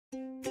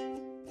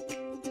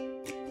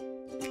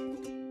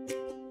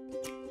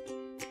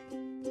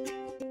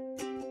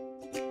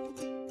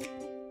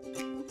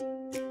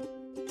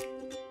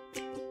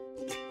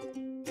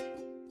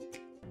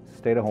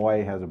state of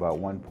Hawaii has about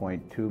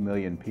 1.2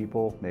 million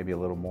people, maybe a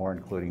little more,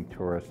 including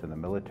tourists and the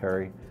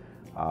military,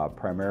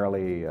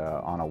 primarily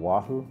on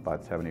Oahu,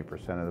 about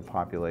 70% of the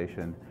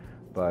population,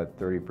 but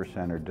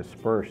 30% are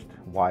dispersed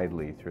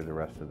widely through the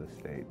rest of the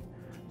state.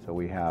 So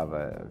we have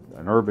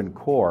an urban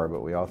core, but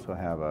we also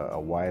have a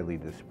widely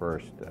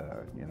dispersed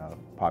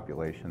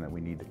population that we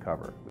need to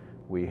cover.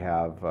 We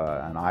have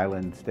an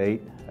island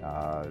state.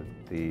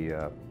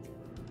 The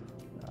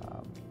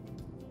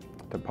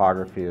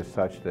topography is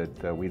such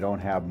that we don't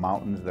have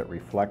mountains that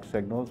reflect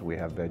signals. We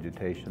have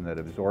vegetation that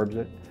absorbs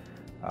it.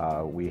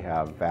 We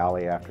have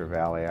valley after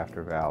valley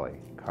after valley.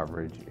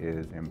 Coverage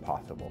is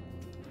impossible.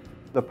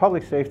 The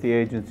public safety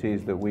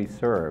agencies that we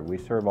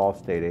serve all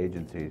state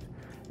agencies,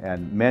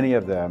 and many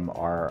of them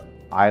are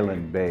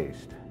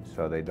island-based,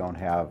 so they don't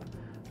have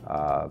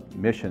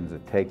missions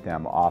that take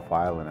them off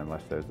island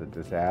unless there's a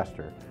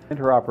disaster.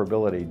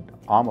 Interoperability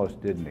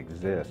almost didn't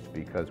exist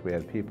because we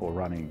had people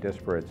running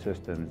disparate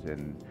systems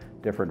in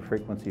different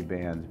frequency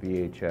bands,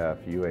 VHF,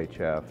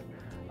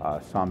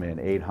 UHF, some in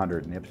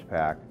 800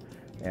 NIPSPAC,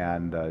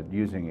 and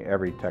using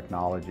every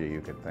technology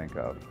you could think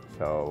of.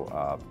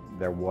 So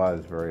there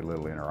was very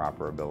little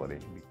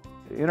interoperability.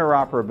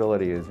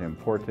 Interoperability is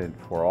important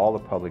for all the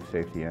public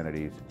safety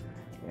entities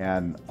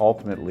and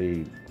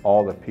ultimately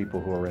all the people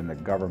who are in the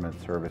government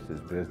services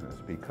business,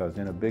 because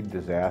in a big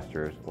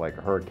disaster like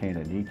Hurricane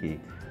Iniki,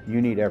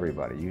 you need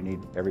everybody. You need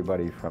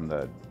everybody from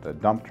the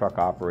dump truck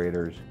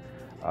operators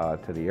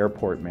to the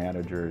airport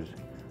managers.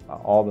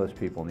 All those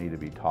people need to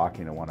be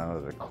talking to one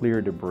another to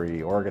clear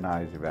debris,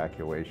 organize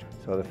evacuation.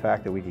 So the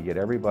fact that we could get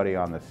everybody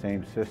on the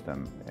same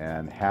system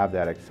and have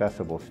that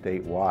accessible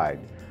statewide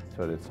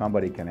so that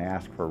somebody can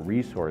ask for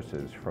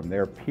resources from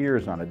their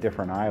peers on a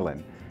different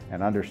island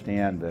and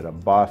understand that a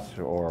bus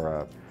or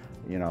a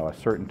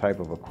certain type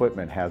of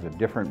equipment has a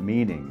different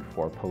meaning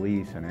for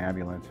police and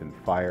ambulance and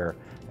fire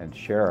and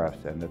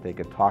sheriffs, and that they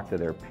could talk to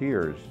their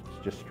peers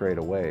just straight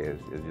away is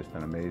just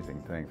an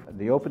amazing thing.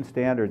 The open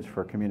standards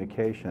for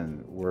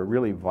communication were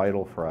really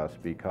vital for us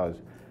because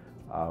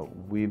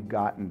we've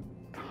gotten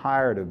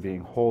tired of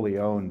being wholly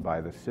owned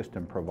by the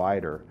system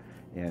provider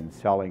in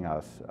selling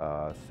us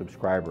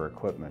subscriber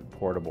equipment,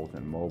 portables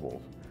and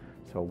mobiles.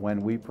 So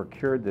when we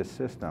procured this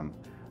system,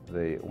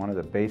 one of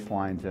the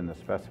baselines in the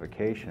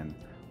specification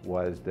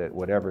was that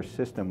whatever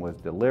system was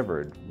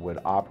delivered would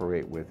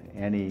operate with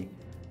any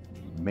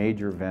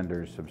major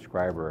vendor's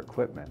subscriber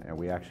equipment. And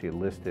we actually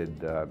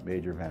listed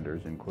major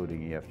vendors,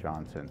 including E.F.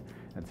 Johnson,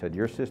 and said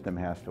your system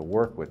has to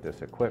work with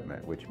this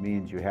equipment, which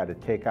means you had to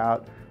take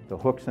out the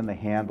hooks and the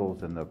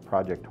handles in the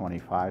Project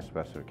 25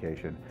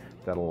 specification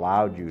that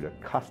allowed you to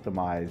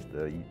customize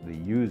the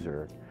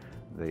user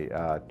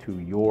to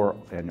your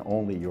and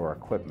only your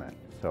equipment.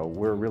 So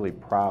we're really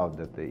proud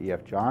that the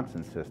E.F.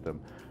 Johnson system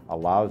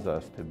allows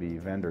us to be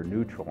vendor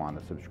neutral on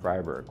the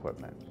subscriber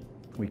equipment.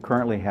 We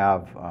currently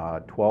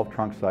have 12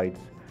 trunk sites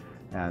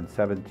and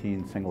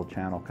 17 single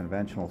channel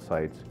conventional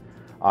sites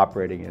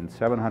operating in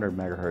 700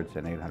 megahertz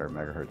and 800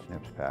 megahertz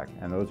NIPSPAC,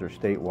 and those are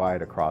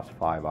statewide across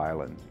 5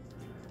 islands.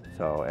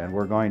 So, and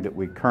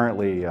we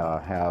currently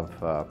have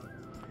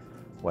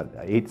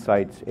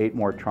 8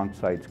 more trunk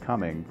sites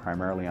coming,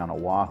 primarily on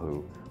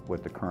Oahu,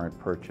 with the current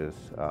purchase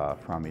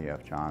from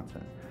E.F.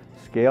 Johnson.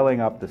 Scaling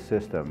up the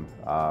system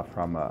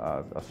from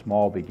a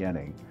small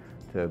beginning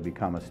to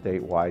become a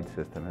statewide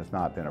system has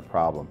not been a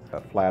problem. A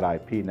flat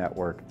IP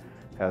network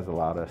has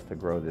allowed us to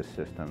grow this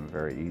system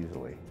very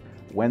easily.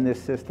 When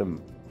this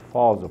system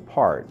falls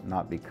apart,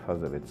 not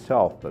because of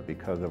itself, but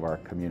because of our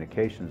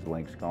communications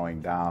links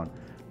going down,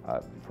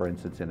 for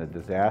instance, in a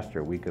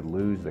disaster, we could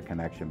lose the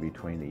connection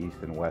between the east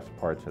and west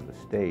parts of the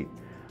state.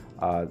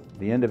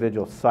 The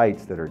individual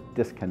sites that are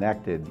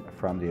disconnected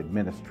from the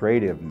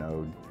administrative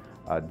node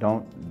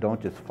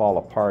don't just fall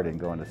apart and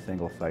go into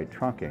single site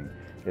trunking.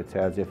 It's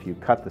as if you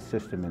cut the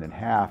system in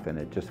half and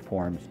it just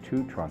forms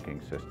 2 trunking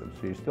systems.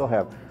 So you still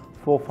have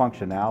full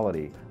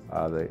functionality.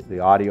 The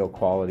audio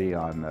quality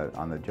on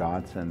the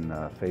Johnson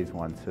Phase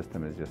 1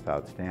 system is just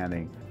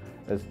outstanding.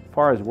 As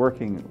far as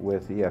working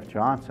with E.F.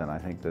 Johnson, I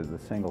think that the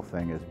single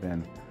thing has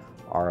been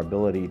our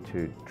ability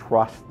to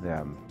trust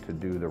them to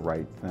do the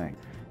right thing.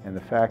 And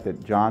the fact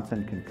that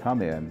Johnson can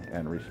come in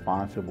and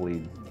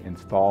responsibly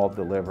install,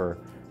 deliver,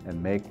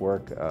 and make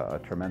work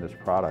a tremendous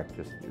product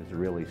just has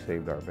really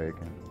saved our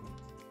bacon.